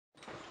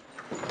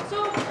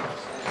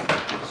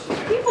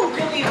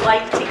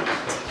like to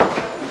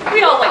eat?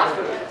 We all like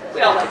food.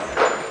 We all like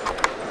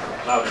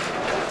food. Louder.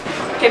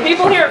 Can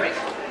people hear me?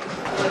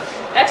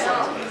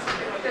 Excellent.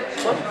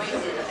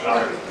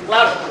 Louder.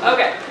 Louder.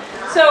 Okay.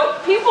 So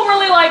people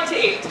really like to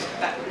eat.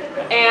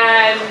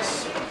 And,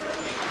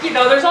 you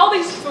know, there's all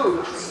these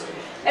foods.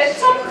 And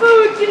some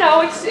food, you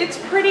know, it's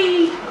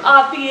pretty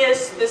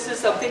obvious this is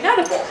something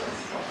edible.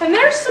 And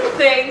there's some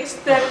things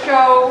that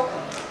go,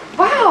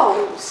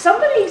 wow,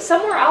 somebody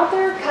somewhere out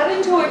there cut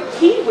into a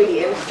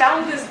kiwi and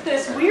found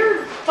this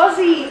weird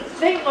fuzzy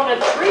thing on a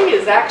tree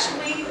is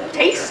actually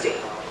tasty.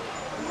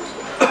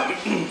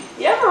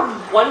 You ever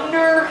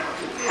wonder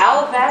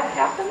how that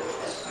happens?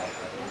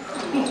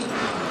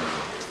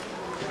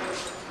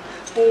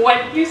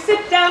 When you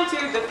sit down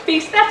to the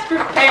feast that's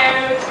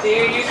prepared,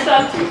 dear, you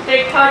son to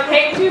think how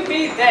came to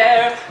be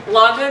there.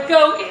 Long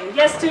ago in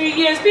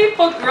yesteryears,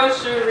 before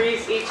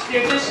groceries, each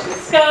new dish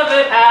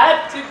discovered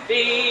had to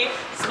be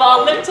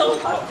small little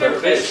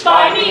pufferfish,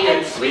 spiny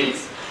and sweet,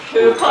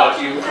 who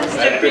caught you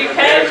and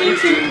prepared you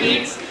to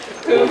eat,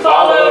 who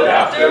followed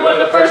after when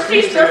the first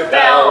feaster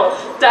fell,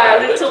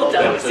 dire little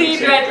delicacy,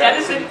 dread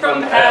denizen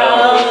from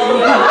hell.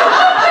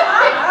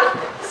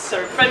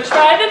 Serve French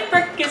fried and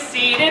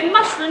fricasseed in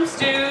mushroom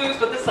stews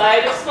with a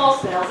side of small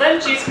snails and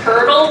cheese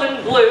curdled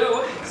and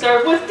blue.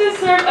 Serve with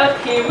dessert of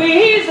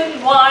kiwis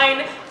and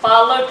wine,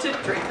 followed to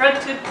drink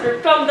rented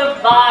fruit from the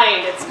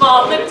vine. It's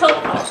small little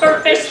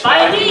pufferfish,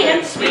 spiny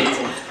and sweet,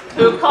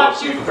 who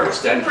caught you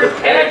first and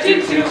prepared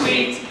you to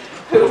eat,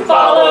 who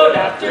followed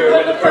after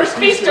when the first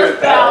feaster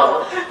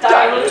fell,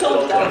 dire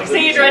little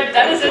delicacy, dread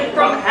denizen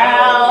from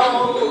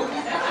hell.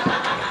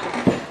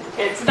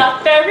 It's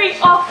not very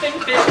often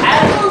fish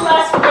has the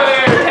last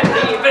word, and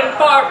even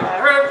far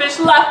rarer fish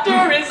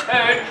laughter is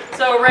heard.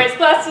 So raise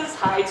glasses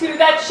high to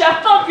that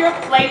chef of your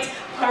plate,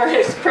 for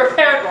his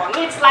prepared wrong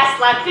its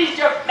last laugh is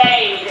your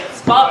fate.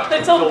 It's small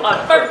little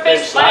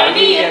pufferfish,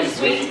 shiny and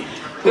sweet,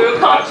 who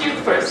caught you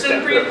first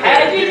and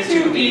prepared you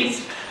to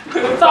eat,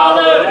 who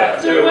followed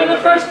after when the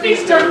first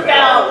feaster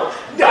fell,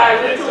 dire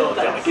little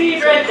delicacy,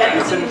 dread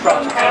denizen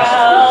from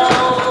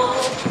hell.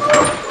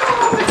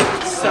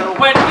 So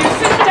when you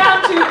sit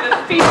down to the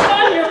feast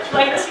on your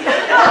plate,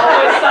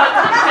 always stop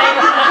to think,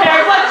 compare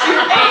what you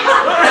ate,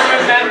 and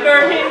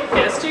remember in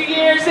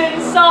yesteryears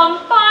in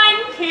some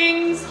fine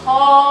king's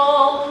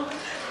hall,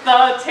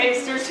 the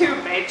tasters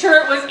who made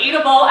sure it was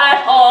eatable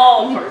at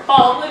all were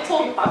all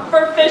little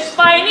pufferfish,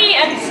 spiny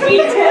and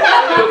sweet,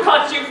 who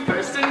caught you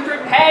first and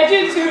prepared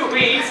you to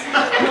eat,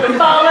 who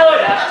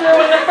followed after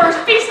when the first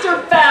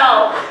feaster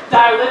fell,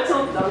 dire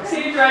little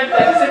delicacy, dread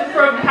denizen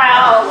from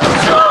hell.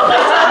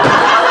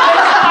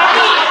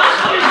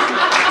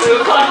 Who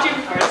caught you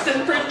first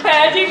and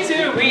prepared you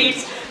to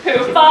eat,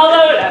 who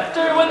followed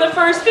after when the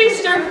first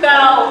feaster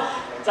fell,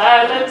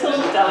 dire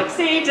little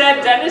delicacy,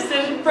 dead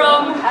denizen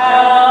from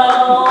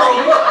hell.